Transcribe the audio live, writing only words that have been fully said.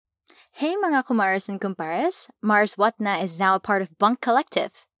Hey mga kumares and kumpares, Mars What Na is now a part of Bunk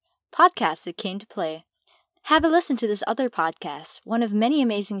Collective, podcast that came to play. Have a listen to this other podcast, one of many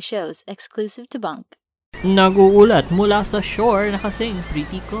amazing shows exclusive to Bunk. Naguulat mula sa shore na kasing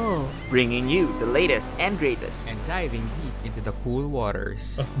pretty ko. Bringing you the latest and greatest. And diving deep into the cool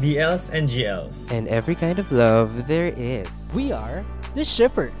waters of BLs and GLs. And every kind of love there is. We are the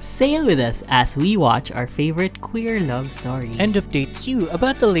Shippers. Sail with us as we watch our favorite queer love story. And update you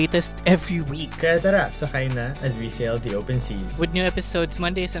about the latest every week. Kaya tara, sakay na as we sail the open seas. With new episodes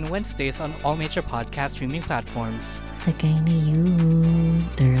Mondays and Wednesdays on all major podcast streaming platforms. Sakay na you.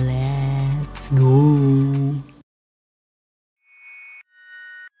 Let's go.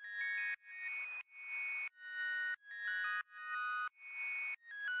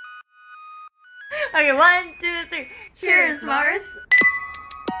 Okay, 1, 2, 3. Cheers, Mars!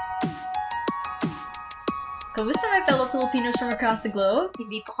 Kamusta my fellow Filipinos from across the globe?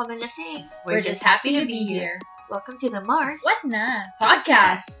 Hindi po kami lasing. We're just happy to be here. Welcome to the Mars What Na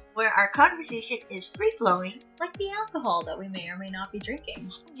podcast, where our conversation is free-flowing like the alcohol that we may or may not be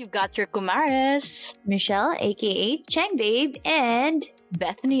drinking. You've got your kumares, Michelle, aka Chang Babe, and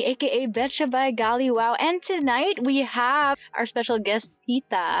Bethany aka Betcha by Gali Wow, and tonight we have our special guest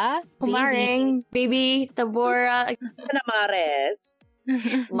Tita Kumaring Baby Tabora Mares.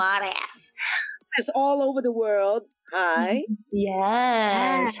 Mares. It's all over the world. Hi.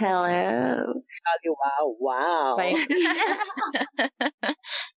 Yes, hello. Wow, wow.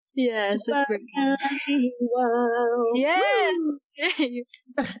 Yes, it's pretty. Wow. Yes.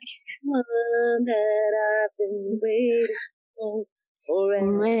 One that I've been waiting for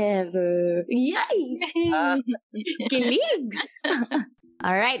forever. Yay! Kiligs!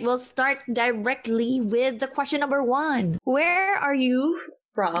 All right, we'll start directly with the question number 1. Where are you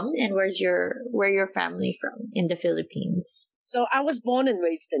from, and where your family from in the Philippines? So I was born and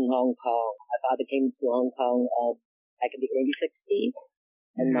raised in Hong Kong. My father came to Hong Kong back in the early 60s,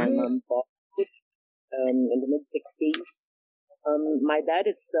 and my mom bought in the mid 60s. My dad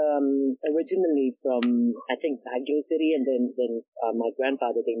is originally from, I think, Baguio City, and then my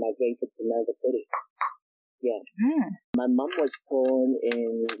grandfather, they migrated to Melbourne City. Yeah. My mom was born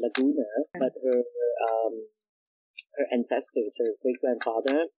in Laguna, but her ancestors, her great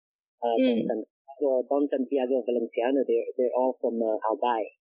grandfather, Don Santiago Valenciano, they're all from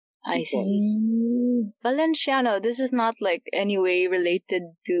Albay. I see. Valenciano, this is not like any way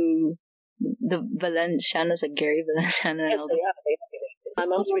related to the Valencianos, like Gary Valenciano. Yes, they are. My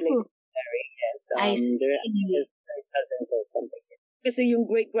mom's related to Gary, yes. They're cousins or something. Kasi yung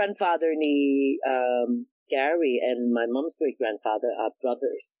great-grandfather ni Gary and my mom's great-grandfather are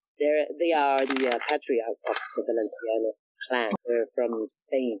brothers. They are the patriarch of the Valenciano clan. They're from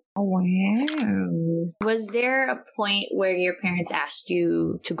Spain. Oh, wow. Was there a point where your parents asked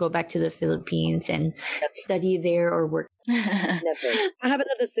you to go back to the Philippines and study there or work? Never. I have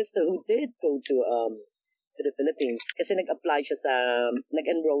another sister who did go to the Philippines. Kasi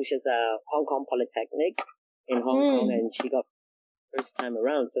nag-enroll siya sa Hong Kong Polytechnic in Hong Kong, and she got first time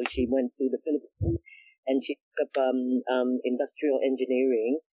around. So she went to the Philippines and she took up industrial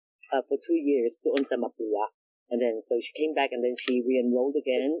engineering for 2 years doon sa Mapua. And then so she came back and then she re-enrolled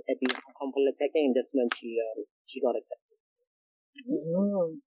again at the Hong Kong Polytechnic, and that's when she got accepted.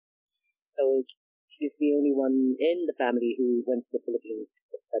 So she's the only one in the family who went to the Philippines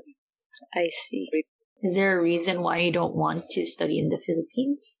for studies. I see. Is there a reason why you don't want to study in the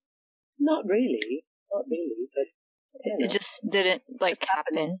Philippines? Not really, but It just didn't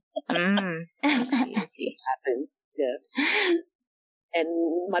happen. I see. Happened, yeah. And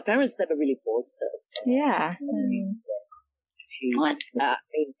my parents never really forced us. Yeah. What?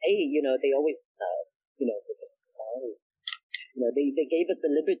 They always, just decided. They gave us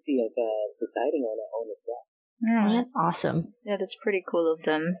the liberty of deciding on our own as well. Oh, that's awesome. Yeah, that's pretty cool of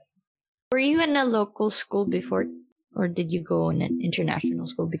them. Were you in a local school before, or did you go in an international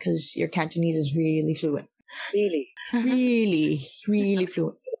school? Because your Cantonese is really fluent. Really? Really, really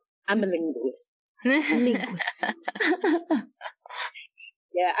fluent. I'm a linguist. Linguist.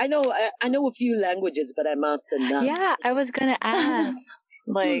 Yeah, I know a few languages, but I master none. Yeah, I was gonna ask.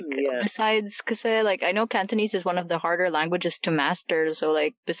 Besides, because I know Cantonese is one of the harder languages to master. So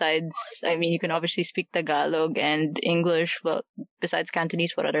besides, you can obviously speak Tagalog and English. Well, besides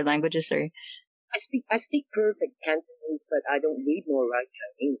Cantonese, what other languages are? I speak perfect Cantonese, but I don't read nor write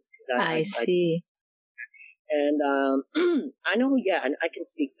Chinese. I see. And I know, and I can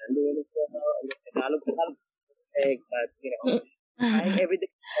speak Mandarin as well. And Tagalog perfect, but every day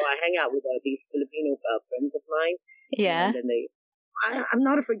I hang out with these Filipino friends of mine. Yeah. And then I'm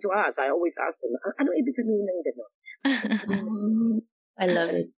not afraid to ask. I always ask them. Ano ibig sabihin ng gano'n? I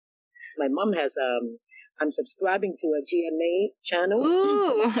love it. My mom has I'm subscribing to a GMA channel.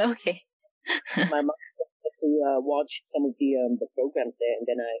 Ooh, okay. My mom to watch some of the programs there, and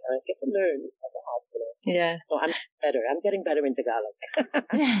then I get to learn about, Yeah. So I'm better. I'm getting better in Tagalog.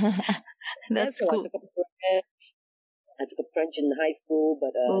 That's so cool. I took up French in high school,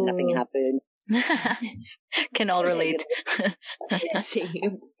 but nothing happened. Can all relate. Same.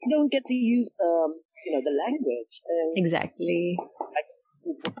 You don't get to use the language. Exactly.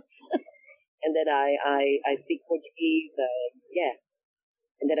 And then I speak Portuguese.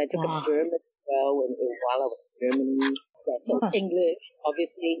 And then I took up German as well while I was in Germany. Yeah, so English,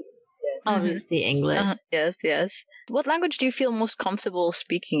 obviously. Yeah. Obviously, English. Yes, yes. What language do you feel most comfortable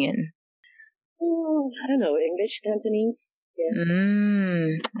speaking in? I don't know, English, Cantonese. Yeah.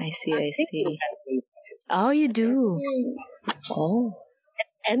 I see. Cantonese. Oh, you do? Oh.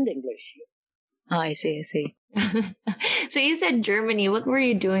 And English. Oh, I see. So you said Germany. What were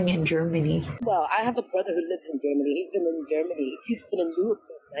you doing in Germany? Well, I have a brother who lives in Germany. He's been in Germany. He's been in Europe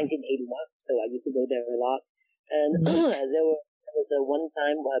since 1981. So I used to go there a lot. And there was a one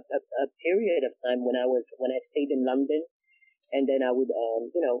time, a period of time when I stayed in London, and then I would,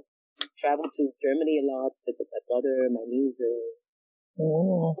 travel to Germany a lot to visit my brother, my nieces.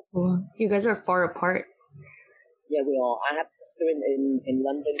 Oh, you guys are far apart. Yeah, we are. I have a sister in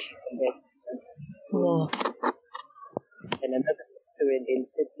London. She's from there. And another sister in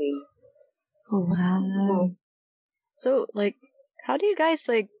Sydney. Oh, wow. So, like, how do you guys,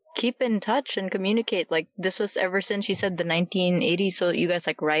 like, keep in touch and communicate? Like, this was ever since you said the 1980s, so you guys,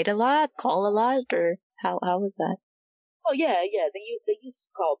 like, write a lot, call a lot, or how was that? Oh, yeah. They used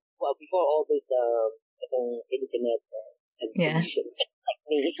to call, well, before all this internet sensation like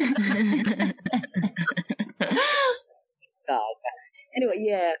me. God. Anyway,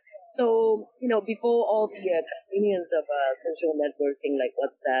 yeah. So, before all the convenience of social networking like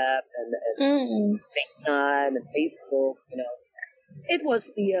WhatsApp and FaceTime and Facebook, it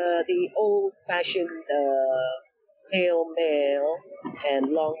was the old-fashioned mail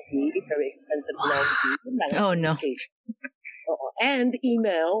and long read, very expensive long read. Oh, no. And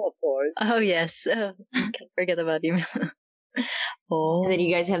email, of course. Oh, yes. Can't forget about email. Oh. And then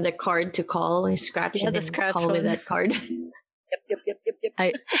you guys have the card to call and scratch and the then scratch call with that card. Yep.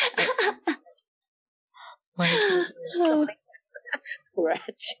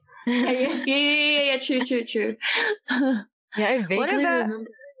 Scratch. Yeah, true. Yeah, I vaguely remember.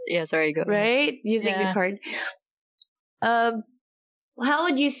 Yeah, sorry, go. Right? Using the card. How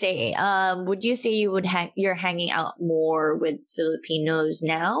would you say? Would you say you're hanging out more with Filipinos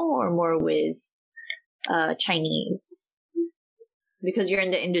now or more with Chinese? Because you're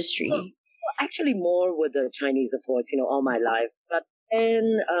in the industry. Well, actually more with the Chinese, of course, all my life. But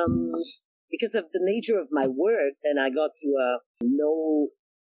then, because of the nature of my work, then I got to know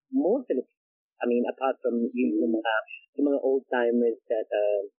more Filipinos. I mean, apart from the mga old timers that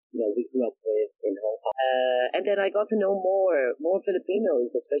we grew up with in Hong Kong, and then I got to know more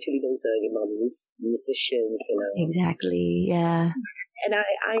Filipinos, especially those musicians. Exactly. Yeah. And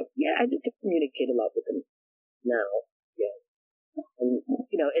I do communicate a lot with them now. Yeah. And,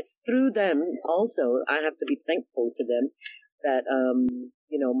 it's through them also. I have to be thankful to them that,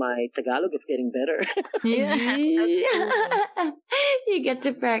 my Tagalog is getting better. Yeah. You get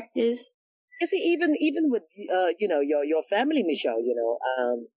to practice. You see, even with, your family, Michelle,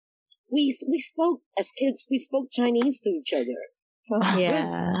 we spoke, as kids, we spoke Chinese to each other.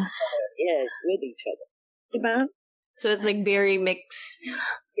 Yeah. Yes, with each other. Diba? So it's like very mixed.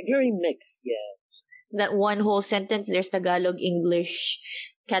 Very mixed, yeah. That one whole sentence, there's Tagalog, English,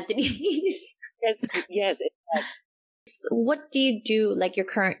 Cantonese. Yes. What do you do, like your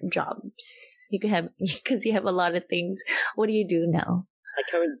current jobs? You can have, because you have a lot of things. What do you do now? My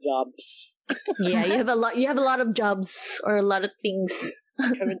current jobs. Yeah, you have a lot of jobs or a lot of things.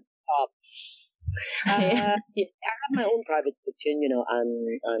 Current jobs. I have my own private kitchen,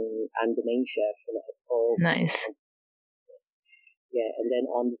 I'm the main chef. Nice. Yeah, and then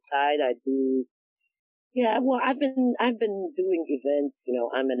on the side I do. Yeah, well, I've been doing events.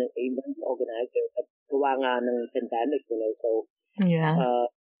 I'm an events organizer. At gawa nga ng pandemic, so yeah.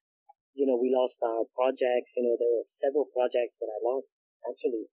 We lost our projects. There were several projects that I lost.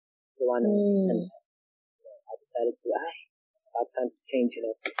 Actually, I decided to about time to change.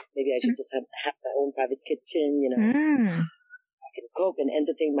 Maybe I should just have my own private kitchen. I can cook and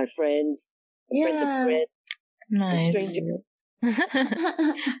entertain my friends, friends of friends, nice. and strangers.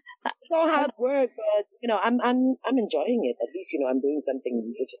 So hard work, but I'm enjoying it. At least I'm doing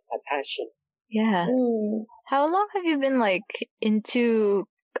something which is my passion. Yeah. How long have you been into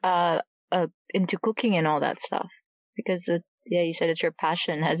cooking and all that stuff? Because yeah, you said it's your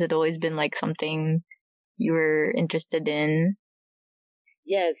passion. Has it always been like something you were interested in?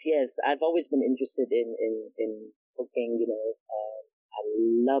 Yes. I've always been interested in cooking. I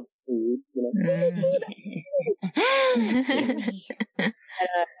love food. Food.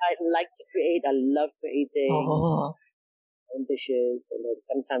 I like to create. I love creating dishes. And then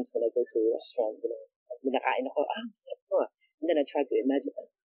sometimes when I go to a restaurant, nakain ako, sarap to. And then I try to imagine,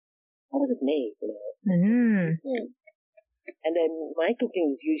 how was it made? And then my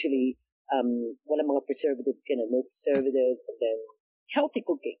cooking is usually walang mga preservatives, no preservatives, and then healthy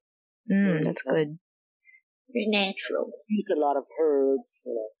cooking. That's good. Very natural. Use a lot of herbs,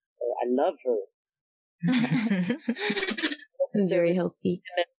 so I love herbs. It's very healthy.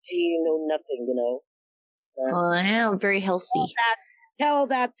 MSG, nothing, yeah, very healthy. Tell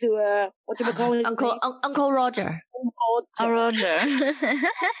that to what you call his Uncle Roger. Uncle Roger.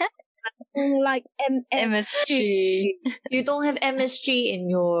 Like MSG. You don't have MSG in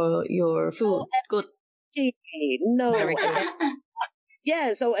your food. Good. No.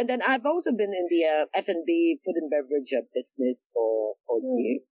 Yeah, so and then I've also been in the F&B, food and beverage business for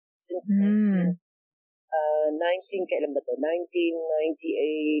years. Since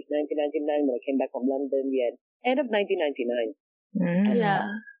 1999 when I came back from London. Yeah, end of 1999. Yeah,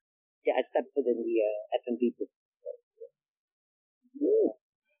 I stepped foot in the F&B business. So yes.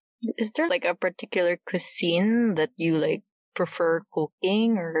 Is there like a particular cuisine that you like prefer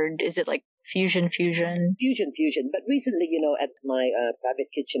cooking, or is it like fusion? Fusion. But recently, at my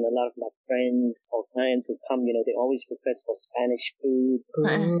private kitchen, a lot of my friends or clients who come, they always request for Spanish food.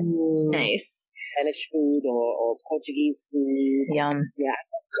 Nice. Spanish food or Portuguese food. Yum. Yeah,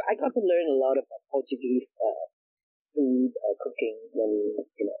 I got to learn a lot of Portuguese food cooking when,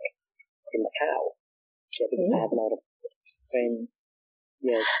 in Macau. Yeah, because I have a lot of friends.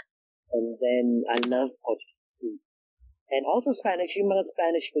 Yes. And then I love Portuguese food. And also Spanish, yung mga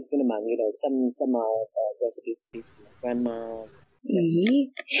Spanish food ko naman, some recipes from my grandma.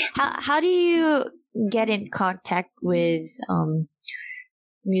 How do you get in contact with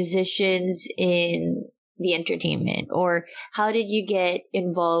musicians in the entertainment, or how did you get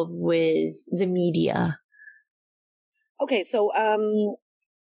involved with the media? Okay, so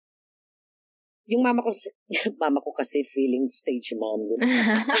yung mama ko kasi feeling stage mom.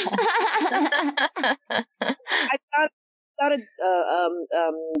 I started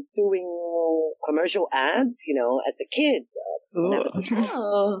doing commercial ads, as a kid. When I was a kid.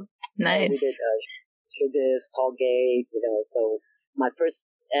 Oh, nice. We did Sugar's, Colgate, so my first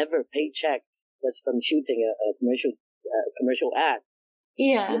ever paycheck was from shooting a commercial ad.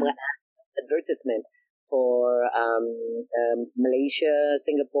 Yeah. Advertisement for Malaysia,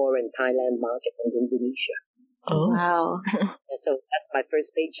 Singapore, and Thailand market, and Indonesia. Oh. Wow. And so that's my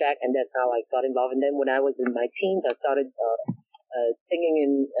first paycheck, and that's how I got involved. And then when I was in my teens, I started singing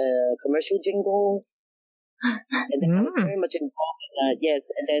in commercial jingles. And then I was very much involved in that, yes.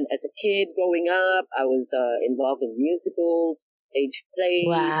 And then as a kid growing up, I was involved in musicals, stage plays.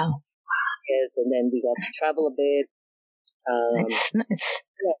 Wow. Yes, and then we got to travel a bit. Nice. Yeah,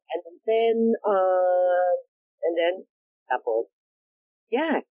 and then tapos.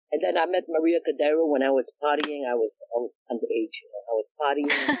 Yeah. And then I met Maria Cordero when I was partying. I was underage. I was partying.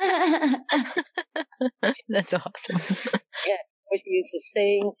 That's awesome. Yeah, she used to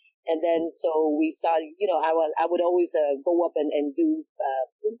sing, and then so we started. I would always go up and do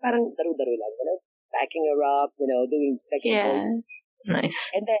parang daru-daru lang, backing her up, doing second voice.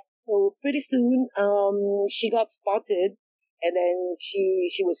 Nice. And then so pretty soon, she got spotted, and then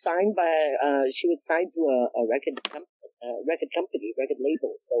she was signed to a record company, record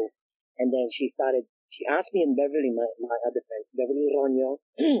label. So, and then she asked me and Beverly, my other friends, Beverly Ronyo,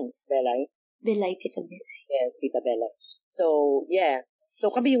 Belay. Belay, Tita Belay. Yeah, Tita Belay. So, yeah. So,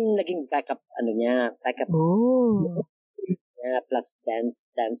 kami yung naging backup. Oh. Yeah, plus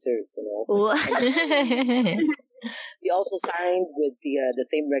dancers, We also signed with the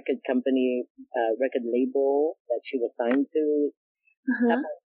same record company, record label that she was signed to.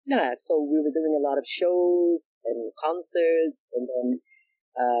 Yeah, so we were doing a lot of shows and concerts, and then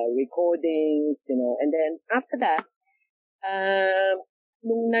recordings, and then after that,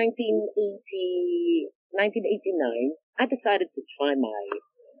 in 1989, I decided to try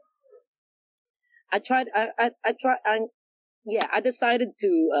I decided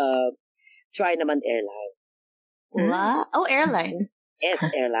to try naman airline. Wow. Oh, airline. Yes,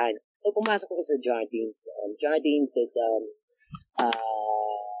 airline. So pumasok ko sa Jardines. Jardines is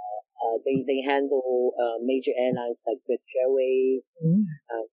they handle major airlines like British Airways,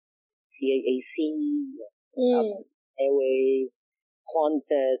 CAAC, South Airways,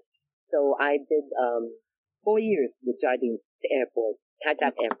 Qantas. So I did 4 years with Jardines, the airport,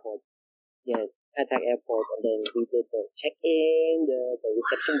 Hatak Airport. Yes, Hatak Airport. And then we did the check-in, the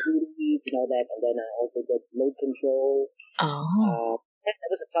reception duties and all that. And then I also did load control. Oh. That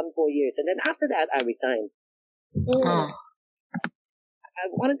was a fun 4 years. And then after that, I resigned. Oh. I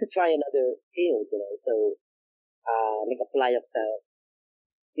wanted to try another field, so nag-apply ako sa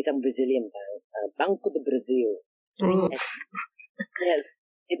isang Brazilian bank, Banco do Brasil. And, yes,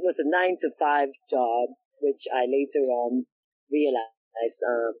 it was a 9-to-5 job, which I later on realized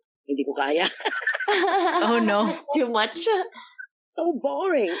hindi ko kaya. Oh no, it's too much. So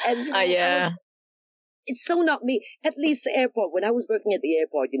boring, and yeah. It's so not me. At least the airport. When I was working at the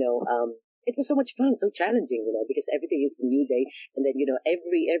airport, it was so much fun, so challenging, because every day is a new day, and then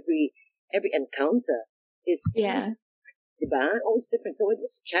every encounter is always different. So it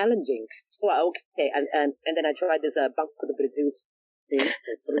was challenging. So okay, and then I tried this Banco do Brasil thing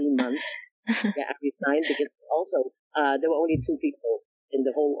for 3 months. Yeah, I resigned because also there were only 2 people in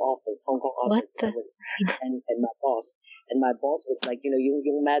the whole office, Hong Kong office. That was me and my boss. And my boss was like,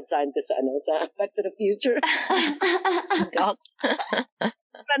 yung mad scientist sa Back to the Future. Doc.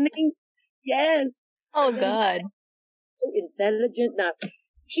 Running. Yes. Oh God. So intelligent. Now,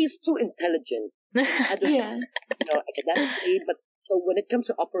 he's too intelligent. Academically, but so when it comes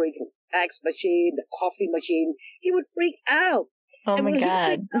to operating the fax machine, the coffee machine, he would freak out. Oh my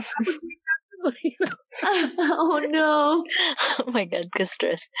God. Oh no. Oh my God, ka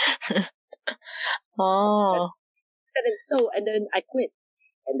stress. Oh. And then I quit.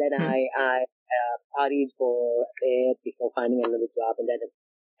 And then I partied for a bit before finding another job. And then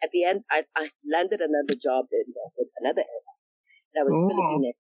at the end, I landed another job with another airline. That was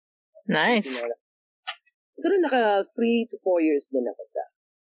Philippine. Nice. Siguro naka 3 to 4 years din ako sa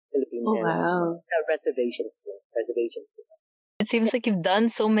Philippine Airlines. Wow. Reservations. It seems like you've done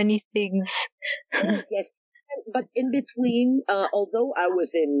so many things. Yes. But in between, although I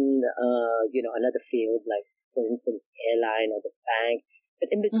was in, another field, like, for instance, the airline or the bank, but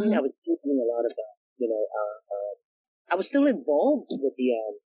in between I was doing a lot of, I was still involved with the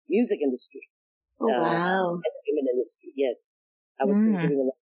music industry. Oh, wow. Entertainment industry, yes. I was still doing a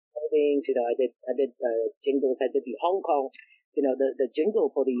lot of things, I did jingles. I did the Hong Kong, the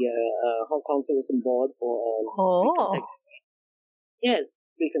jingle for the Hong Kong Tourism Board for 3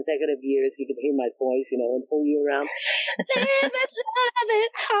 consecutive years. You could hear my voice, and pull you around. Live it, love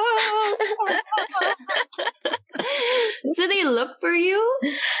it, So they look for you?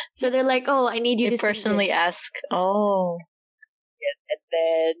 So they're like, oh, I need you to personally sing this. ask. Oh. Yes, and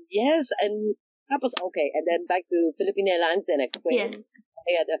then, and that was okay. And then back to Philippine Airlines, then I quit.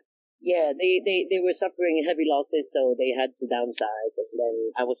 Yeah. They were suffering heavy losses, so they had to downsize. And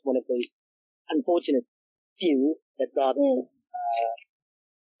then I was one of those unfortunate few that got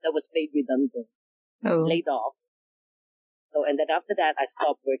that was made redundant, laid off. So, and then after that, I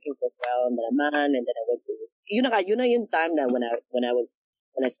stopped working for a while, and then and then I went to, yun yung time na when I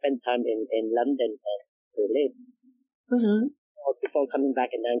spent time in London and Berlin. Before coming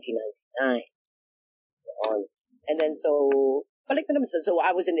back in 1999. And then so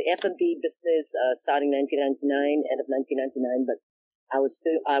I was in the F&B business, starting 1999, end of 1999, but I was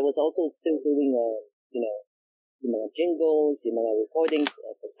also still doing, jingles, recordings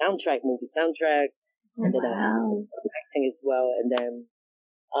for movie soundtracks, and then acting as well. And then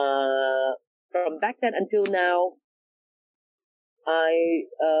from back then until now, I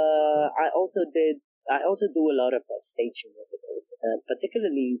also do a lot of stage musicals,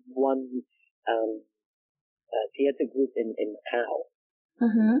 particularly one theater group in Macau.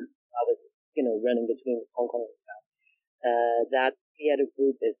 I was running between Hong Kong and Macau. That theater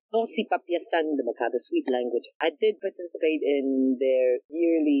group is Si Papiasan de Macau, the Sweet Language. I did participate in their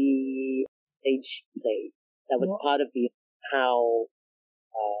yearly stage play that was part of the Macau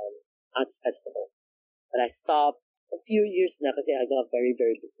Arts Festival. But I stopped a few years now because I got very,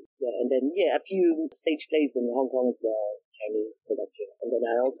 very busy. Yeah, and then a few stage plays in Hong Kong as well, Chinese productions. And then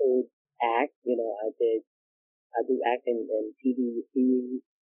I also act. I do act in TV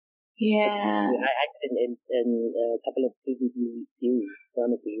series. Yeah. I acted in a couple of TV series,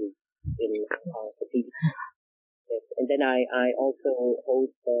 drama series for TV. Yes, and then I also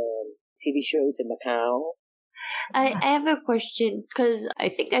host TV shows in Macau. I have a question because I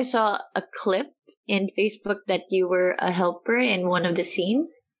think I saw a clip in Facebook that you were a helper in one of the scenes.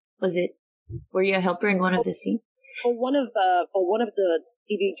 Were you a helper in one of the scenes? For one of the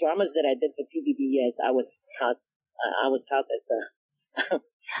TV dramas that I did for TVB, yes, I was cast as a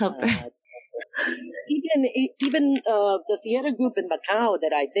helper. Even the theater group in Macau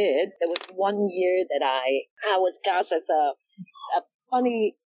that I did, there was 1 year that I was cast as a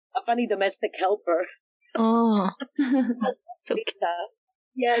funny domestic helper. Oh. So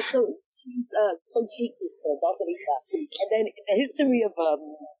yeah, so she's so cheeky, so Dosalita. And then the history of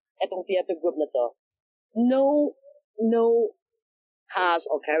etong theater group na to, no cast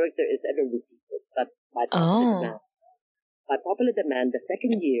or character is ever repeated, but by popular demand, the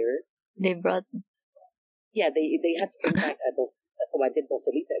second year they brought. Yeah, they had to bring back so I did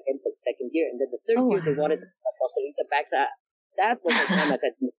Dosalita again for the second year, and then the third year they wanted Dosalita back. So that was the time I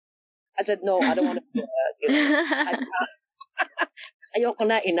said no, I don't want to. Ayoko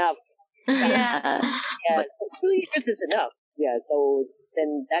na, enough. Yeah. Yeah, so 2 years is enough. Yeah, so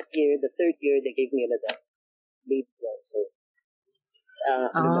then that year, the third year, they gave me another lead role. So,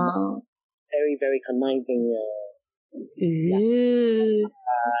 very, very conniving.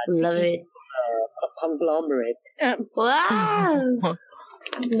 Love it. Conglomerate. Wow!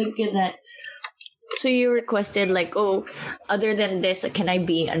 Look at that. So you requested like, other than this, can I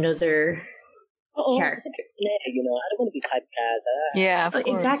be another character? You know, I don't want to be typecast. Yeah, of course.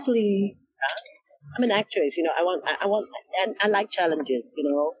 Exactly. I'm an actress. You know, I want, and I like challenges. You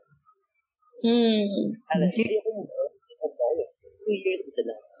know. 2 years is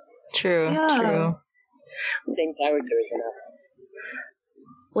enough. True. Same character is enough.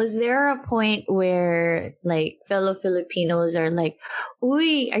 Was there a point where like fellow Filipinos are like,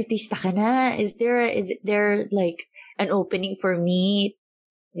 "Uy, artista ka na? Is there like an opening for me?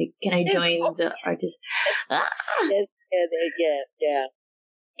 Like, can I join the artist?" Yeah.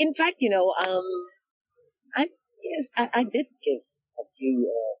 In fact, you know, I did give a few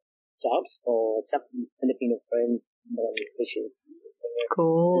jobs for some Filipino friends, musicians, singers.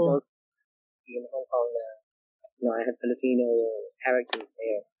 Cool. In Hong Kong, you know, I had Filipino characters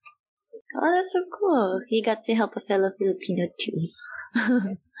there. Oh, that's so cool. You got to help a fellow Filipino too. As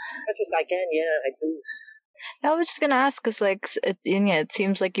much as I can, yeah, I do. I was just gonna ask, cause like it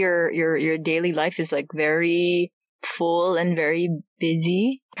seems like your daily life is like very full and very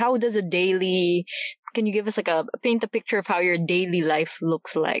busy. How does a daily? Can you give us like paint a picture of how your daily life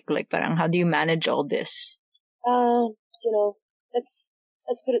looks like? Like, parang how do you manage all this? You know, let's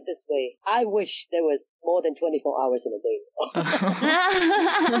put it this way. I wish there was more than 24 hours in a day.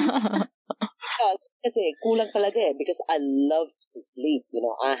 Kasi kulang talaga because I love to sleep. You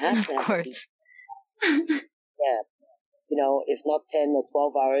know, I have to. Of course. Yeah. You know, if not 10 or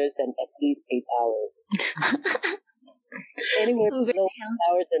 12 hours, then at least 8 hours. Anywhere below 8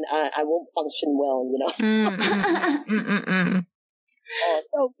 hours, then I won't function well, you know.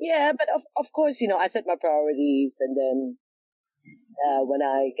 So, yeah, but of course, you know, I set my priorities, and then when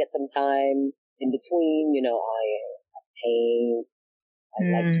I get some time in between, you know, I paint. I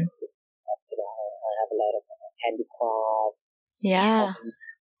like to, you know, I have a lot of handicrafts. Yeah.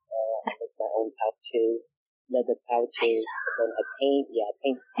 I make my own pouches, leather pouches, and then I paint. Yeah, I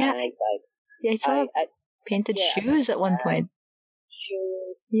paint bags. I saw painted shoes at one point.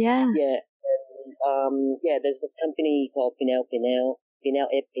 Shoes. Yeah. Yeah. And, there's this company called Pinel.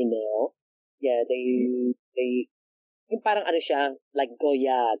 Yeah, they yung parang ano siya, like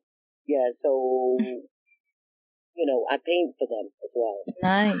Goyard. Yeah, so, you know, I paint for them as well.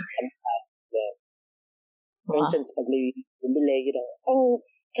 Nice. Yeah. For instance, pag may bumili, you know,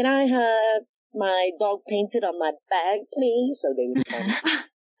 can I have my dog painted on my bag, please? So they would come.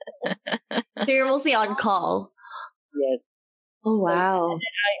 So you're mostly on call. Yes. Oh, wow.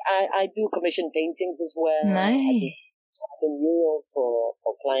 I do commission paintings as well. Nice. I do murals for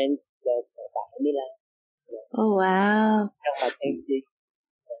clients as well. Oh, wow. I paint.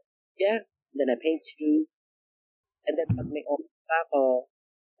 Yeah. Then I paint shoes. And then pag may ako.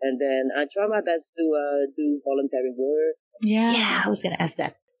 And then I try my best to do voluntary work. Yeah, I was going to ask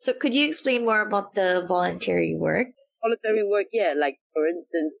that. So could you explain more about the voluntary work? Voluntary work, yeah. Like, for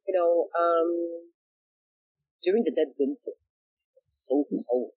instance, you know, during the dead winter, it's so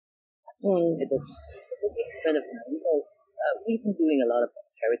cold. It was kind of, you know, we've been doing a lot of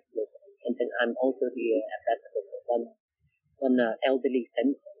charity work. And then I'm also the ambassador for one elderly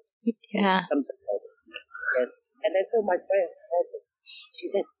center. Yeah. Some support. Yes. And then so my friend called me. She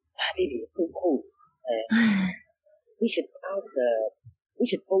said, baby, it's so cold. We should post a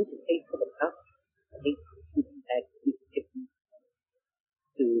Facebook and ask sleeping bags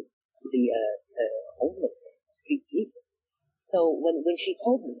to the homeless street sleepers. So when she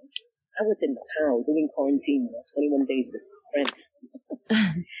told me, I was in Macau doing quarantine, 21 days with a friend.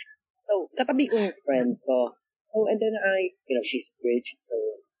 So katabi ko yung friend ko. So and then you know, she's rich, so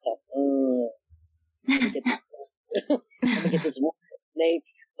let me get this name.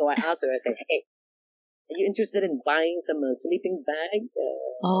 So I asked her, I said, hey, are you interested in buying some sleeping bag?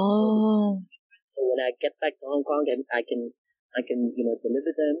 So when I get back to Hong Kong, I can you know,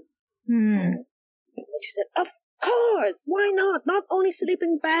 deliver them. And she said, of course, why not? Not only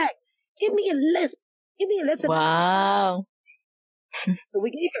sleeping bag. Give me a list. Give me a list. Wow. So we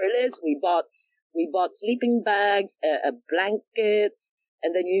gave her a list. We bought sleeping bags, blankets,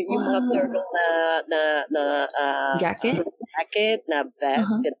 and then you mga turtle na jacket, na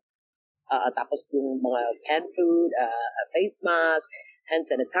vest, tapos yung mga canned food, face mask, hand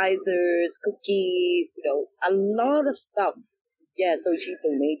sanitizers, cookies, a lot of stuff. Yeah, so she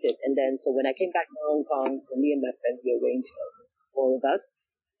donated, and then so when I came back to Hong Kong, so me and my friend, we arranged all of us.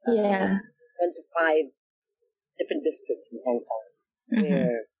 Went to 5 different districts in Hong Kong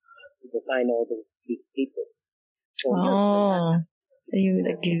where you will find all those street sleepers. So you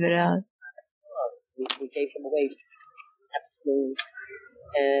give it out. We gave them away, absolutely,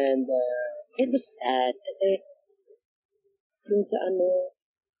 and it was sad kasi yung sa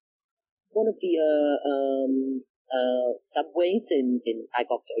one of the subways in Tai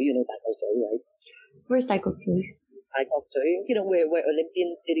Kok Tsui, you know Tai Kok Tsui, right? Where's Tai Kok Tsui? Tai Kok Tsui, where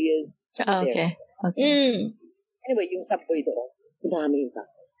Olympian City is. Oh, okay. Okay. Anyway, yung subway doon, madami yung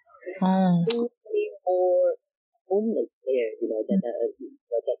tao. So many more homeless there,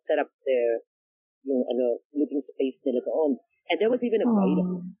 that set up their sleeping space nila doon. And there was even a guide.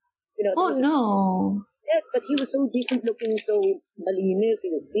 Yes, but he was so decent looking, so malinis. He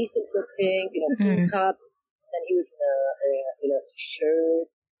was decent looking, clean cut. And he was in a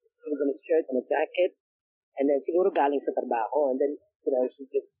shirt. He was in a shirt and a jacket. And then siguro galing sa trabaho. And then, he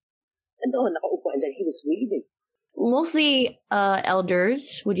just, nakaupo. And then he was reading. Mostly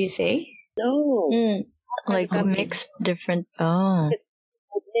elders, would you say? No. Like mixed different. Mixed.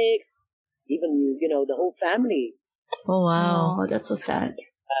 Even, the whole family. Oh, wow. Oh, that's so sad.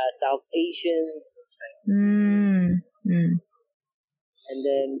 South Asians. And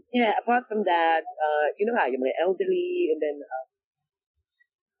then, apart from that, yung mga elderly, and then,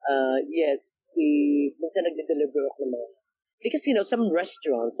 yes, minsan nagde-deliver ako ng mga, because, some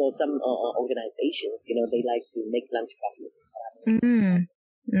restaurants or some organizations, they like to make lunch boxes.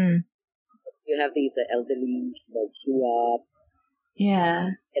 You have these elderly, queue up.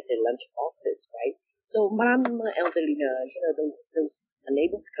 Yeah. Get their lunch boxes, right? So, maraming mga elderly na, those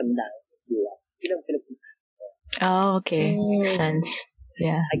unable to come down to queue up. Oh, okay. Makes sense.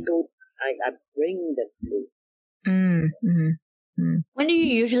 Yeah. I bring them food. When do you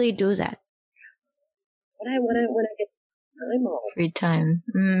usually do that? When I get time off. Free time.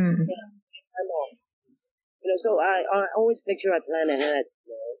 Yeah, time off. So I always make sure I plan ahead.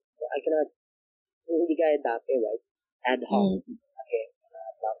 I cannot, hindi gaya dati, right? Ad hoc. Okay,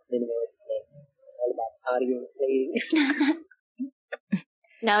 last minute, all about partying, playing.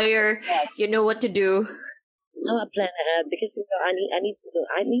 Now you know what to do. I plan ahead because I need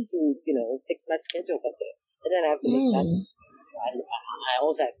to fix my schedule kasi, and then I have to make time. I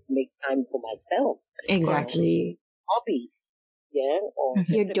also have to make time for myself. Exactly. Hobbies, or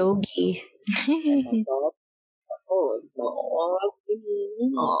your doggy. It's my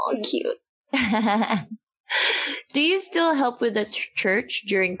Oh, cute. Do you still help with the church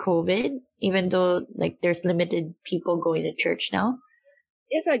during COVID, even though there's limited people going to church now?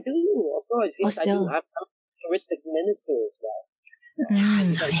 Yes, I do. Of course, yes, I do. I'm a touristic minister as well.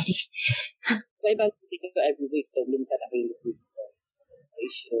 So ready. Way back every week, so minsan I really do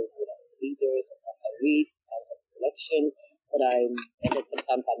leaders. Sometimes I read, sometimes I'm collection, and then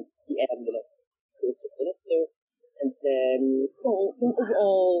sometimes I'm PM, touristic minister, and then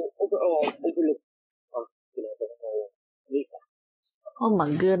overall overlook of the whole visa. Oh my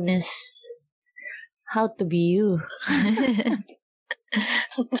goodness. How to be you.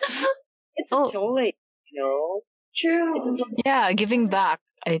 It's a joy, True. Yeah, giving back,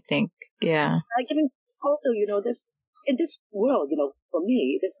 I think. Yeah. Giving also, this in this world, for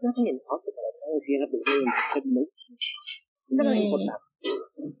me, there's nothing impossible as long as you have the will and determination.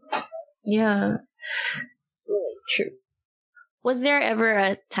 Yeah. True. Was there ever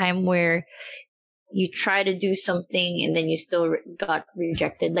a time where you try to do something and then you still got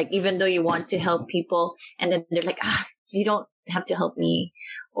rejected? Like, even though you want to help people, and then they're like, you don't have to help me.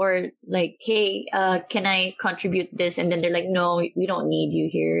 Or like, hey, can I contribute this? And then they're like, no, we don't need you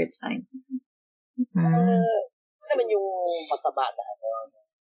here. It's fine. Naman yung masama na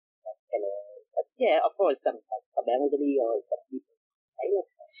but yeah, of course, some elderly or some people say,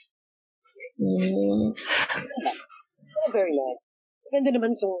 very nice. Depende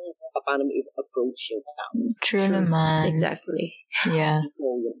naman sa paano mo approach yung tao. True naman. Exactly. Yeah.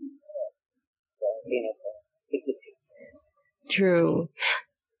 True.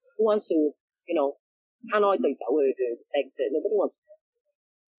 Who wants to, Hanoi thanks that word, nobody wants.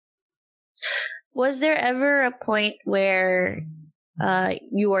 Was there ever a point where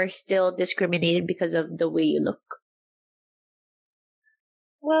you are still discriminated because of the way you look?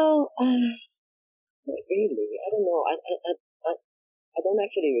 Well, not really. I don't know. I don't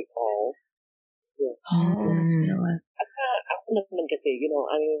actually recall. Yeah. Oh, it's been a while. Ako naman kasi,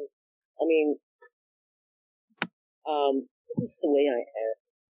 this is the way I am.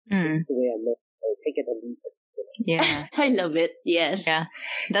 This is the way I look. So take it or leave it. Yeah. I love it. Yes. Yeah.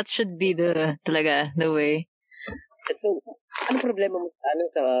 That should be the way. So, ano problema mo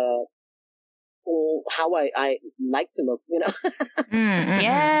sa how I like to look,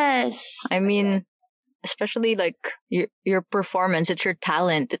 Yes. I mean, especially like your performance, it's your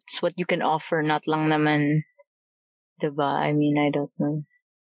talent. It's what you can offer, not lang naman, diba? I mean, I don't know.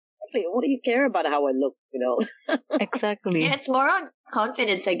 What do you care about how I look, Exactly. Yeah, it's more on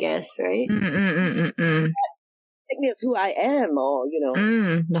confidence, I guess, right? Take me as who I am, or,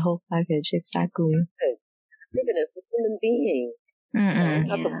 the whole package, exactly. Person is a human being.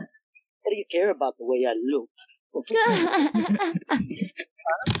 What do you care about the way I look?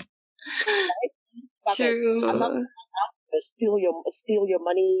 True. I'm not steal your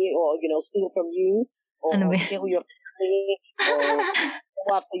money, or steal from you, or steal your money, or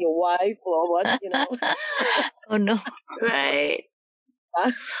go after your wife, or what, Oh no. Right.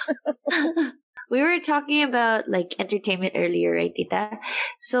 We were talking about like entertainment earlier, right, Tita?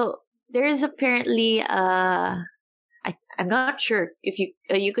 So there is apparently I'm not sure if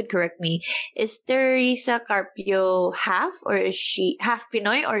you could correct me. Is Teresa Carpio half, or is she half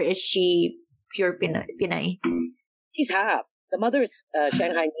Pinoy, or is she pure Pinay? He's half. The mother is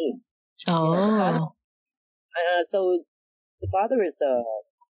Shanghainese. Oh. So the father is I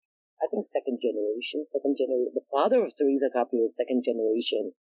think second generation. The father of Teresa Carpio is second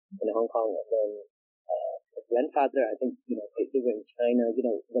generation in Hong Kong, and then the grandfather, I think, they were in China,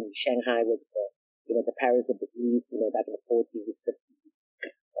 when Shanghai was the Paris of the East, back in the 40s, 50s,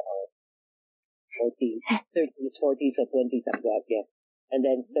 40s, 30s, 40s, or 20s, like that, yeah. And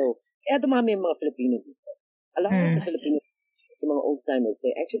then, so, dumami yung mga Filipino dito. A lot of the Filipino, some mga old-timers,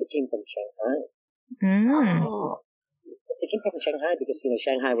 they actually came from Shanghai. Oh. They came from Shanghai because,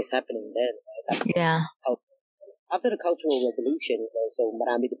 Shanghai was happening then, right? Yeah. After the Cultural Revolution, so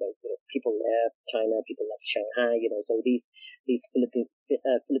marami, people left China, people left Shanghai, so these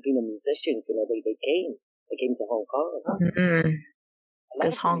Filipino musicians, they came to Hong Kong. A lot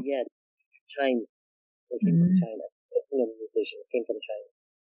of them, China, they came from China. Filipino musicians came from China.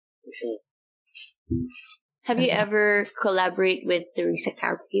 Have you ever collaborated with Teresa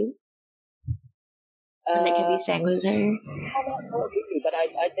Carpio? Have you sang with her? Not really, but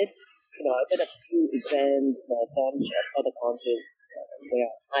I did. I did a few events, other contests where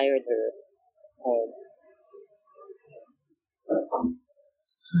I hired her. But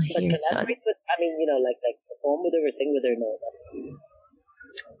collaborate with, like perform with her or sing with her, no.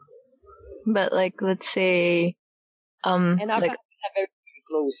 But like, let's say, and our like, families are very, very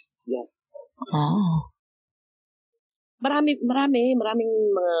close, yeah. Oh. Maraming mga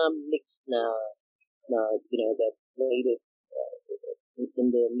mix na that made it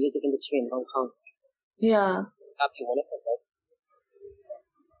in the music industry in Hong Kong. Yeah. Copy one of them, right?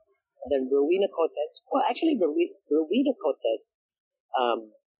 And then Rowena Cortez. Well, actually, Rowena Cortez,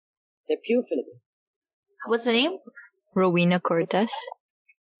 they're pure Filipino. What's the name? Rowena Cortez.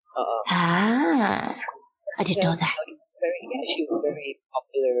 I didn't know that. She was very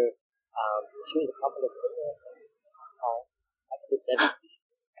popular. She was a popular singer back in the 70s.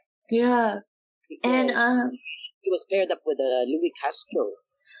 Yeah. And he was paired up with Louis Castro.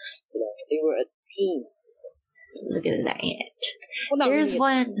 They were a team. Look at that. Well, there's really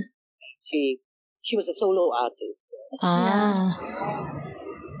one. She was a solo artist.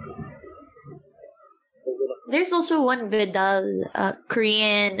 There's also one Vidal,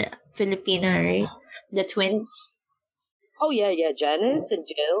 Korean Filipina, right? The twins. Oh yeah, Janice and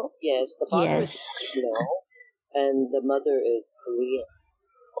Jill. Yes, the father is Filipino, and the mother is Korean.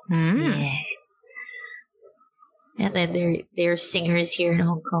 Yeah. And then they're singers here in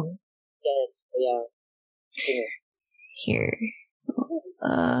Hong Kong. Yes, they are. Singer. Here.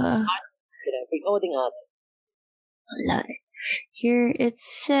 Recording artist. Here it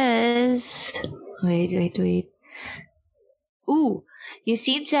says. Wait. Ooh, you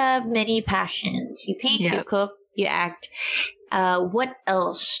seem to have many passions. You paint, you cook, you act. What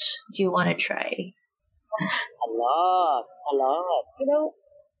else do you want to try? A lot.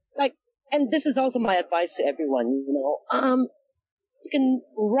 And this is also my advice to everyone, you can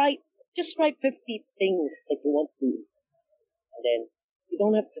just write 50 things that you want to do. And then you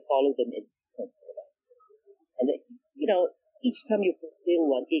don't have to follow them in. And then, each time you fulfill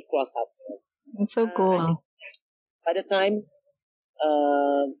one, you cross out one. That's so cool. By the time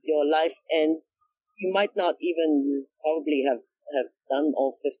your life ends, you might not even probably have done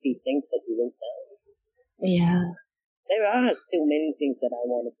all 50 things that you wrote down. Yeah. There are still many things that I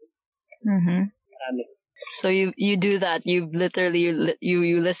want to do. So you do that. You literally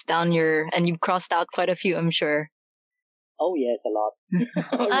you list down and you've crossed out quite a few, I'm sure. Oh yes, a lot.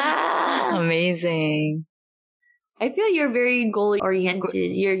 Amazing. I feel you're very goal oriented.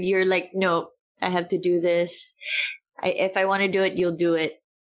 You're like, no, I have to do this. If I want to do it, you'll do it.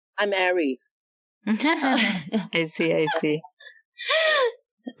 I'm Aries. I see.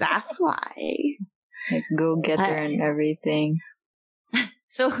 That's why. Like go-getter and everything.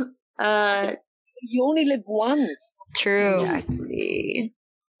 So, you only live once. True. Exactly.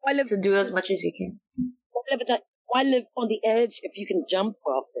 So do as much as you can. Why live on the edge if you can jump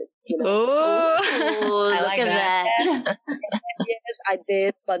off it? You know? Oh, I like that. Yes, I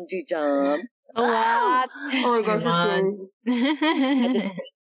did bungee jump. What? Oh my gosh, that's good.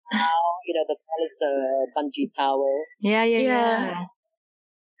 You know, the tallest bungee tower. Yeah.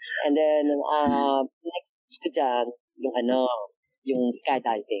 And then next ko dyan, yung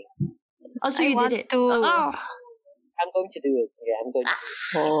skydiving. Oh, so you did it. To. Oh. I'm going to do it. Yeah, I'm going to do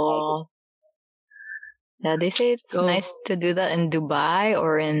it. Oh. Yeah, they say it's nice to do that in Dubai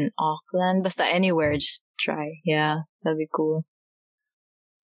or in Auckland. Basta anywhere, just try. Yeah, that'd be cool.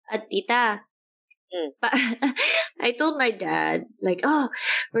 At tita, I told my dad, like, oh,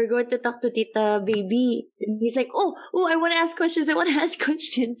 we're going to talk to Tita Baby. And he's like, oh, I want to ask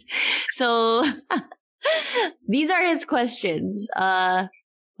questions. So, these are his questions.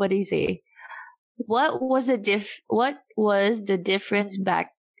 What do you say? What was the difference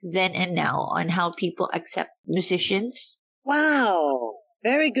back then and now on how people accept musicians? Wow.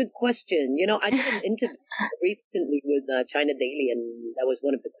 Very good question. You know, I did an interview recently with China Daily, and that was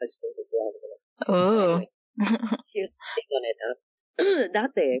one of the questions as well. Oh. Here's the thing on it.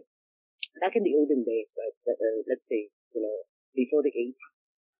 Dati, back in the olden days, right? Let's say, you know, before the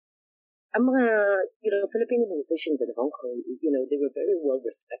 80s, ang mga, you know, Filipino musicians in Hong Kong, you know, they were very well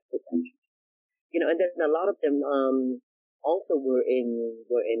respected. You know, and then a lot of them also were in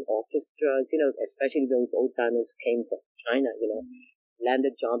orchestras. You know, especially those old timers who came from China. You know,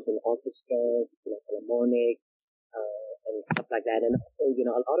 landed jobs in orchestras, you know, Philharmonic, and stuff like that. And you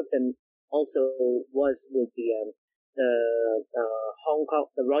know, a lot of them also was with the Hong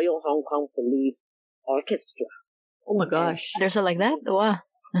Kong, the Royal Hong Kong Police Orchestra. Oh my gosh, there's a like that. Wow.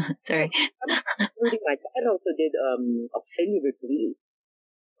 Sorry. My dad also did auxiliary police.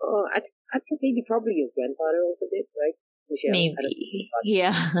 I think maybe probably your grandfather also did, right? Michelle, maybe.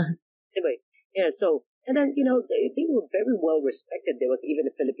 Yeah. Anyway, yeah. So and then you know they were very well respected. There was even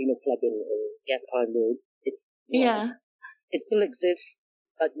a Filipino club in Gascon Road. It still exists.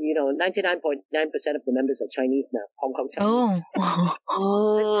 But, you know, 99.9% of the members are Chinese now, Hong Kong Chinese.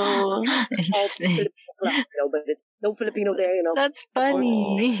 Oh. Interesting. You know, but it's no Filipino there, you know. That's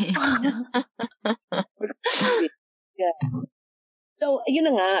funny. Yeah. So, you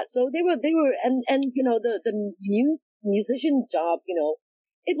know, so they were, and you know, the new musician job, you know,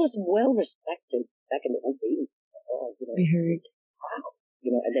 it was well respected back in the old days. You know, we heard. Wow.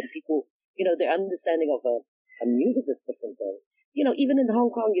 You know, and then people, you know, their understanding of music was different then. You know, even in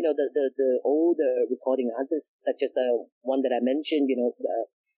Hong Kong, you know, the old recording artists, such as one that I mentioned, you know,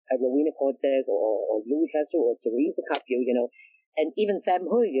 Rowena Cortez or Louis Castro or Teresa Carpio, you know, and even Sam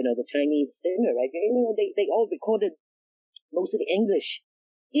Hui, you know, the Chinese singer, right? You know, they all recorded mostly English.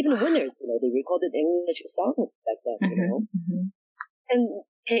 Even winners, you know, they recorded English songs back then, you know. Mm-hmm. And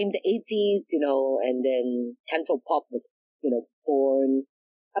came the 80s, you know, and then cancel pop was, you know, born.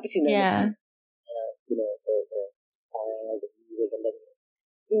 You know, you know, the style, the music, and then,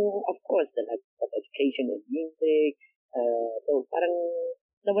 of course, the lack of education in music. So parang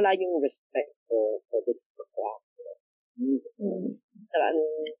nawala yung respect for this craft, you know, this music. So, ang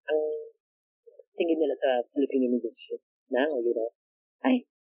tingin nila sa Filipino musicians now, you know,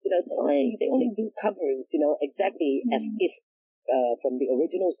 you know, they only do covers, you know, exactly as is from the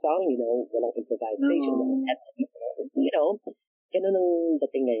original song, you know, walang improvisation, you know, ganun ang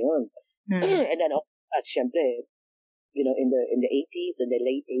dating ngayon. And then, syempre, you know, in the 80s and the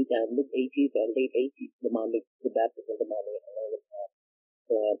mid 80s and late 80s, the baptism of the mommy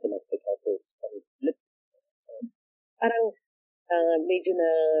and domestic helpers from the Philippines. So, parang medyo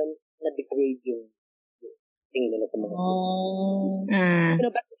na-degrade yung tingin nila sa mga you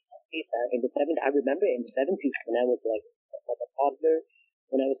know, back in the 70s, I remember in the 70s when I was like a toddler,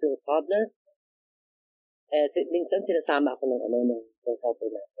 when I was still a toddler, minsan sinasama ako ng helper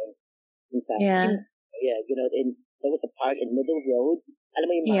natin. Minsan, you know, there was a park in Middle Road. Alam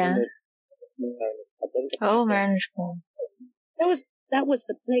mo yung Mariners? Mariners. There was that was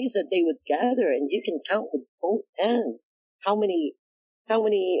the place that they would gather, and you can count with both hands how many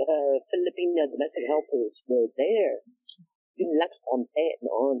Filipino domestic helpers were there. Yun lang konti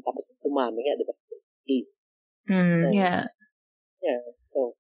noon. Tapos dumami nga, diba? East. So, Yeah.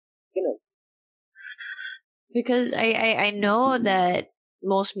 So, you know. Because I know that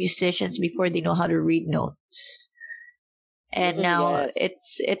most musicians before they know how to read notes. And now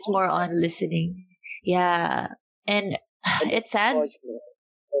it's more on listening. Yeah. And it's sad. Of course,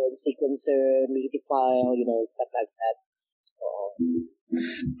 sequencer, MIDI file, stuff like that.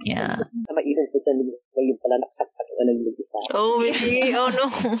 Yeah. Tama, even yung pala nakasaksak yung MIDI file. Oh, really? Oh, no.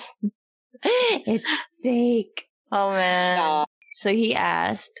 It's fake. Oh, man. So he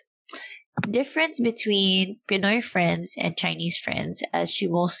asked, difference between Pinoy friends and Chinese friends, as she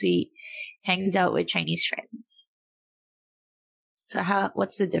mostly hangs out with Chinese friends. So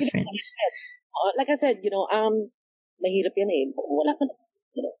what's the difference? Like I said, mahirap yan eh. Wala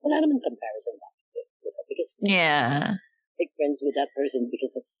naman comparison. Because make friends with that person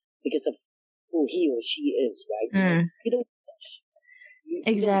because of who he or she is, right? You don't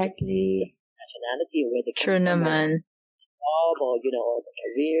exactly nationality or where they True naman. Job or the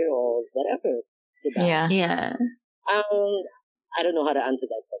career or whatever. Yeah. I don't know how to answer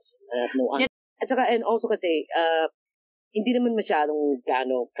that question. I have no answer. At saka, and also kasi hindi naman masyadong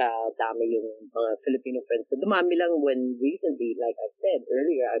gaano kadami yung mga Filipino friends ko. Dumami lang when recently, like I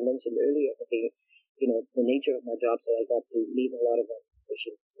mentioned earlier, kasi, the nature of my job, so I got to meet a lot of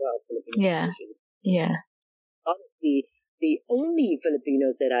musicians as well, Filipino musicians. Yeah. Honestly, the only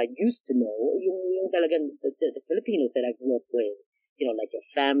Filipinos that I used to know, yung talagang, the Filipinos that I grew up with, like your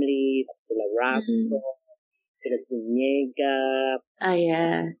family, sila Rasto, sila Zuniga,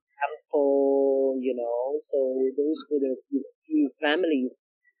 Campo, so those were the few families,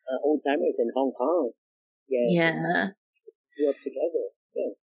 old-timers in Hong Kong. Yeah. Grew up together.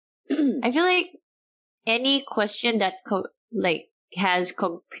 Yeah. I feel like any question that has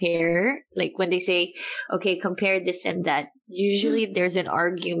compare, like when they say, okay, compare this and that, usually there's an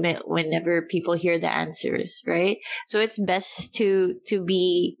argument whenever people hear the answers, right? So it's best to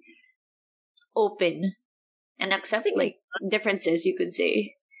be open and accept differences, you could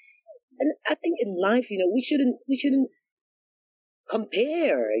say. And I think in life, we shouldn't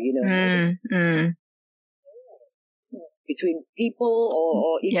compare, between people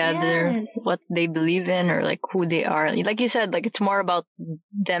or they're what they believe in or like who they are. Like you said, like it's more about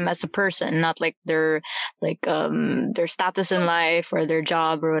them as a person, not like their their status in life or their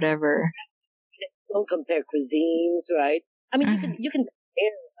job or whatever. Don't compare cuisines, right? I mean, you can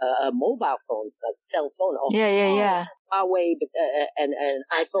compare mobile phones, like cell phone, or Huawei and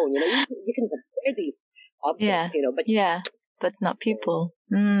iPhone. You can compare these objects, but not people.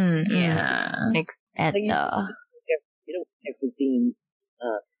 Yeah. Like, you don't compare cuisine.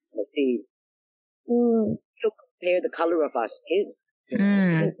 Let's see. You don't compare the color of our skin.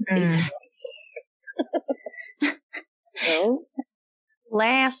 Exactly.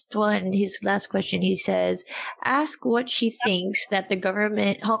 His last question, he says, ask what she thinks that the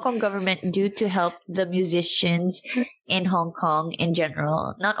Hong Kong government do to help the musicians in Hong Kong in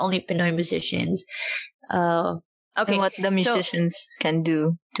general, not only Pinoy musicians. Okay. And what the musicians can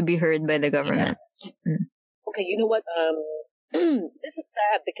do to be heard by the government. Yeah. Okay, you know what? This is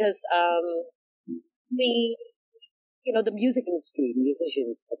sad because the music industry,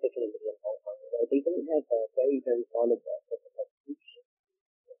 musicians particularly in Hong Kong, they don't have a very, very solid representation.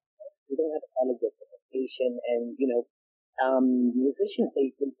 They don't have a solid representation, and musicians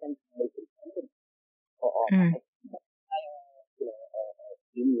they tend to make independent or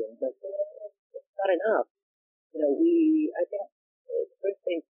union, but it's not enough. I think the first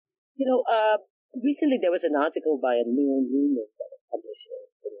thing, recently there was an article by a Leon Newman that was published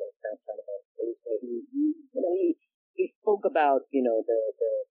in the Sunshine about Space where he spoke about, the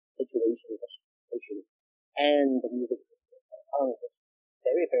situation of musicians and the music industry in Hong Kong. It was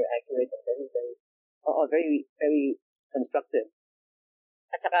very, very accurate and very, very, very, very constructive.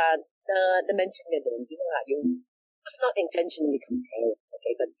 At saka, na-mention niya din, yung was not intentionally compared,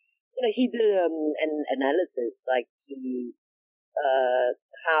 okay, but, he did an analysis, like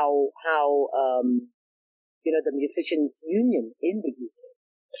how the musicians union in the UK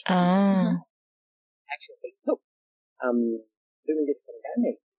actually took during this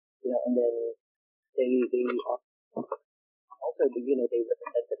pandemic, and then they also they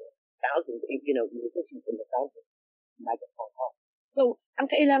represented thousands, musicians in the thousands like in Hong Kong. So ang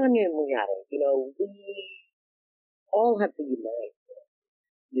kailangan ngayon mangyari, we all have to unite,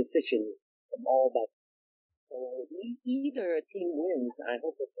 musicians from all back. So either team wins, I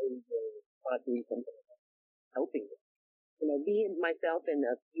hope that they will start doing something helping them. me and myself and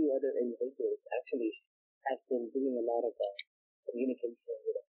a few other individuals actually have been doing a lot of communication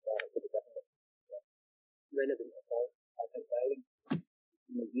with the government, relevant advice, writing,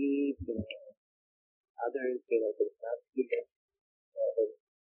 others, since last year,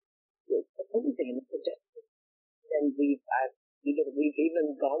 proposing and suggesting. And we've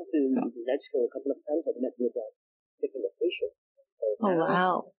even gone to Legco a couple of times and met with different officials. Oh,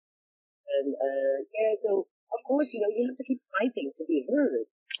 wow. And so of course, you have to keep fighting to be heard.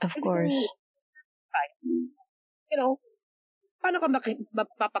 Of course. Paano ka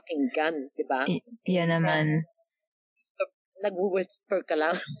mapapakinggan, di ba? Yan naman. Nag-whisper ka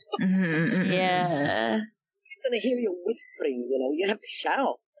lang. Yeah. You're gonna hear you whispering, you have to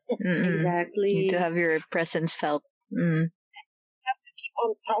shout. Exactly. You need to have your presence felt. You have to keep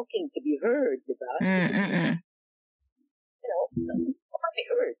on talking to be heard, di ba? Be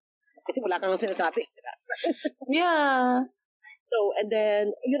heard. Kasi wala kang sinasabi, di ba? Yeah. So, and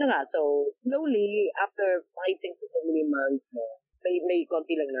then, yun na nga. So, slowly, after fighting for so many months, may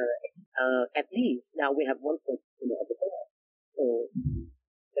konti lang na, at least, now we have one foot, at the door. So,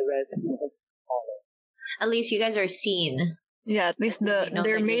 the rest will follow. At least you guys are seen. Yeah, at least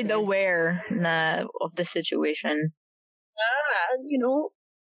they're made aware of the situation.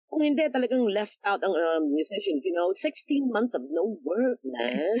 Kung hindi talagang left out ang musicians, 16 months of no work,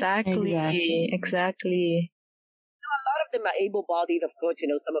 man. Exactly. A lot of them are able-bodied, of course,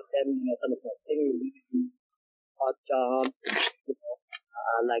 some of them, some of the singers, odd jobs,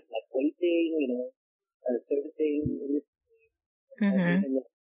 like waiting, servicing, and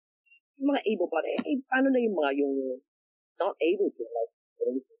yung mga able-bodied, paano na yung mga yung not able to, like,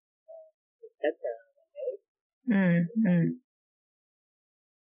 for instance, that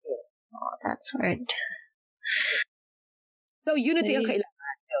Oh, that's hard. So unity ang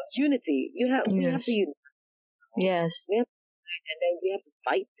kailangan. Unity. We have to unite. Yes. And then we have to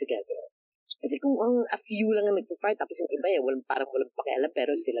fight together. Kasi kung a few lang ang nagpo-fight, tapos yung iba parang walang pakialam,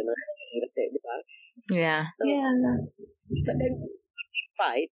 pero sila na hirap di ba? Yeah. So, but then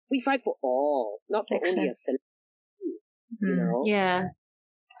when we fight for all, not for only a select few. Yeah.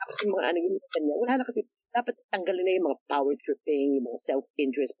 Tapos yung mga wala na kasi dapat tanggalin na yung mga power tripping, yung mga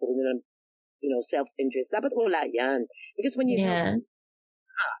self-interest, puro na self-interest. Dapat wala yan. Because when you help,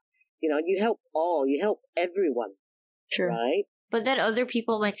 you help all, you help everyone. True. Right? But then other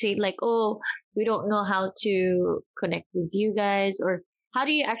people might say like, oh, we don't know how to connect with you guys, or how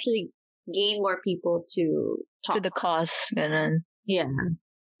do you actually gain more people to talk to the cause? Ganun. Yeah.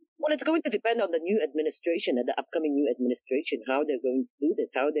 Well, it's going to depend on the new administration and the upcoming new administration, how they're going to do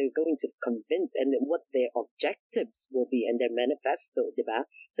this, how they're going to convince, and what their objectives will be, and their manifesto, diba?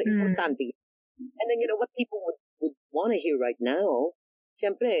 So, importante. And then, what people would want to hear right now,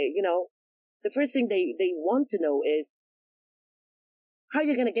 syempre, the first thing they want to know is, how are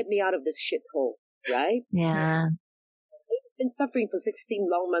you going to get me out of this shithole, right? Yeah. I've been suffering for 16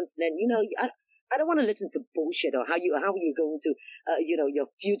 long months, then, I don't want to listen to bullshit or how you're going to, your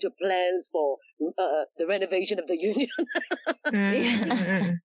future plans for the renovation of the union. I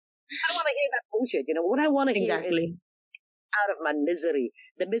don't want to hear that bullshit. What I want to hear is out of my misery,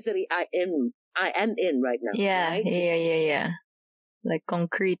 the misery I am in right now. Yeah, right? yeah. Like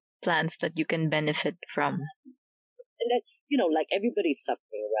concrete plans that you can benefit from. And then, like everybody's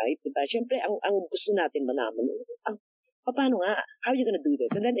suffering, right? Diba? Siyempre, ang gusto natin malaman, paano nga? How are you going to do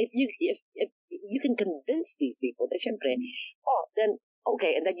this? And then if you can convince these people that syempre, then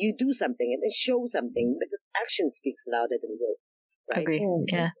okay, and then you do something and then show something, because action speaks louder than words. Right? Agree.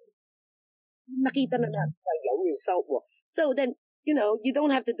 Yeah. Nakita na natin yung result mo. So then, you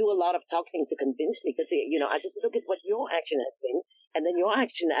don't have to do a lot of talking to convince me, because I just look at what your action has been, and then your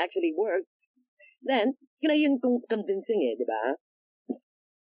action actually worked. Then, yun convincing di ba?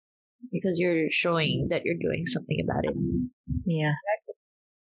 Because you're showing that you're doing something about it. Yeah.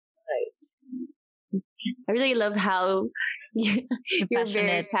 Right. I really love how you're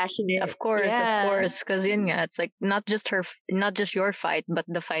very passionate. Of course, because it's like not just your fight, but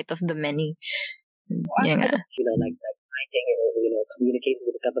the fight of the many. Like fighting, communicating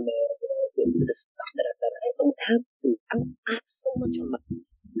with the government, with the stuff that I've done. I don't have to. I have so much on my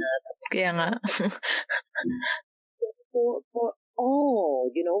Kaya nga. for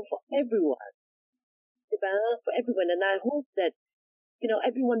all, for everyone. Diba? For everyone. And I hope that,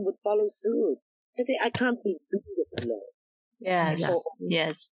 everyone would follow suit. Because I can't be doing this alone. Yes.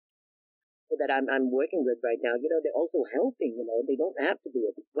 Yes. That I'm working with right now, they're also helping, they don't have to do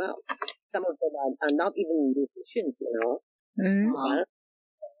it as well. Some of them are not even musicians,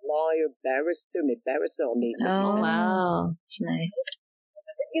 Lawyer, barrister, or maybe. Oh, wow. It's nice.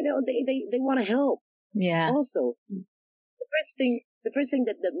 They want to help. Yeah. Also. the first thing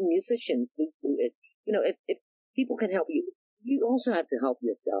that the musicians need to do is, if people can help you, you also have to help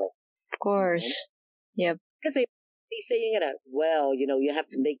yourself. Of course. Yep. Because they saying it, well, you have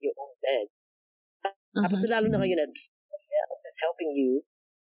to make your own bed. Tapos lalo na ngayon, someone else is helping you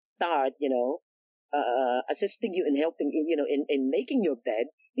start, assisting you in helping, in making your bed.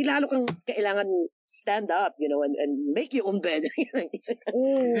 Lalo kang kailangan stand up, and make your own bed.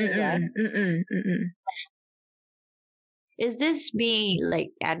 Is this being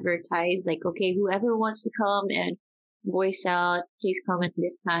like advertised? Like, okay, whoever wants to come and voice out, please come at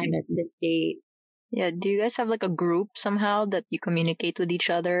this time, at this date. Yeah, do you guys have like a group somehow that you communicate with each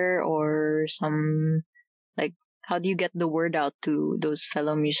other, or some, like, how do you get the word out to those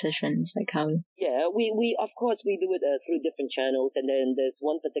fellow musicians? Like, how? Yeah, we of course we do it through different channels, and then there's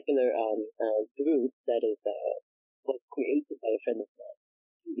one particular group that is was created by a friend of mine,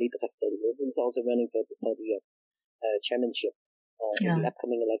 Lito Castillo, who's also running for the chairmanship in the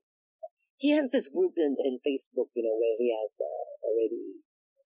upcoming election. He has this group in Facebook, where he has already,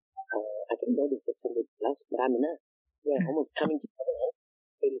 I think more than 600 plus, marami na. Yeah, almost coming to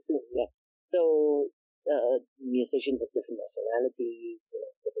pretty soon. Yeah, so musicians of different nationalities,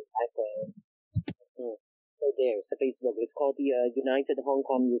 different backgrounds. So there's a Facebook. It's called the United Hong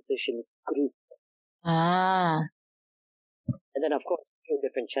Kong Musicians Group. Ah. And then, of course, through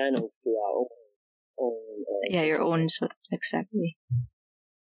different channels, through our own. Your own, so exactly.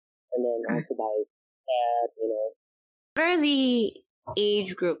 And then also by that, What are the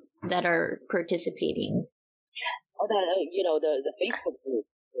age group that are participating? Oh, that, the Facebook group.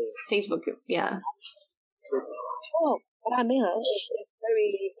 Facebook group, yeah. Oh, marami ha. It's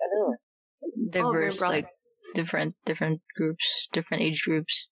very, diverse, like different groups, different age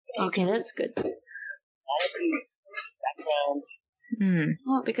groups. Okay, that's good. Background.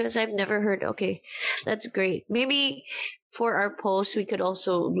 Oh, because I've never heard. Okay, that's great. Maybe for our post, we could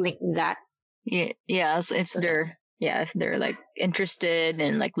also link that. Yeah. So if they're like interested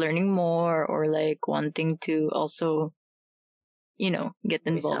in like learning more, or like wanting to also, get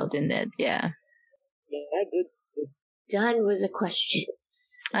involved in it. Yeah. Yeah, good. Done with the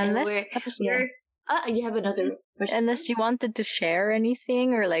questions. Unless you have another question. Unless you wanted to share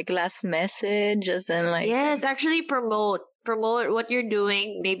anything, or like last message, as in like, yes, actually promote what you're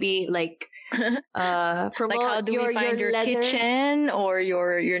doing. Maybe like promote like, how do we find your kitchen, or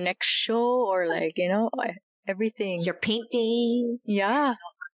your next show, or like, everything, your painting. Yeah.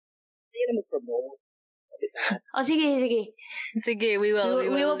 Promote. Oh, sige. We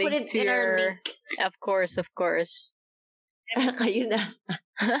will put it in our link. Of course. Kayo na.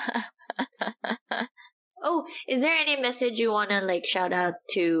 Oh, is there any message you wanna like shout out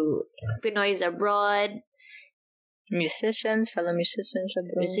to Pinoys abroad? Fellow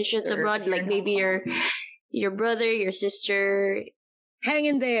musicians abroad, like maybe your brother, your sister. Hang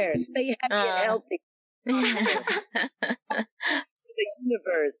in there. Stay happy and healthy. The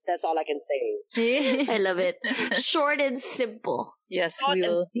universe. That's all I can say. I love it. Short and simple. Yes, we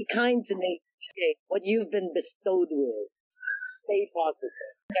will. Be kind to nature. What you've been bestowed with. Stay positive.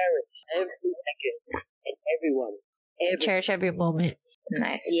 Cherish every second and everyone. Cherish every moment.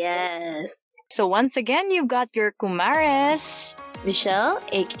 Nice. Yes. So once again, you've got your Kumares, Michelle,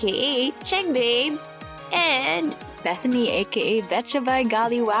 aka Cheng Babe, and Bethany, aka Betchabay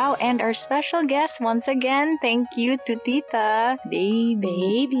Gali Wow, and our special guest once again. Thank you to Tita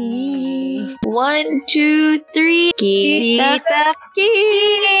Baby. 1, 2, 3. Tita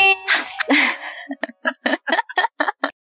Kiss.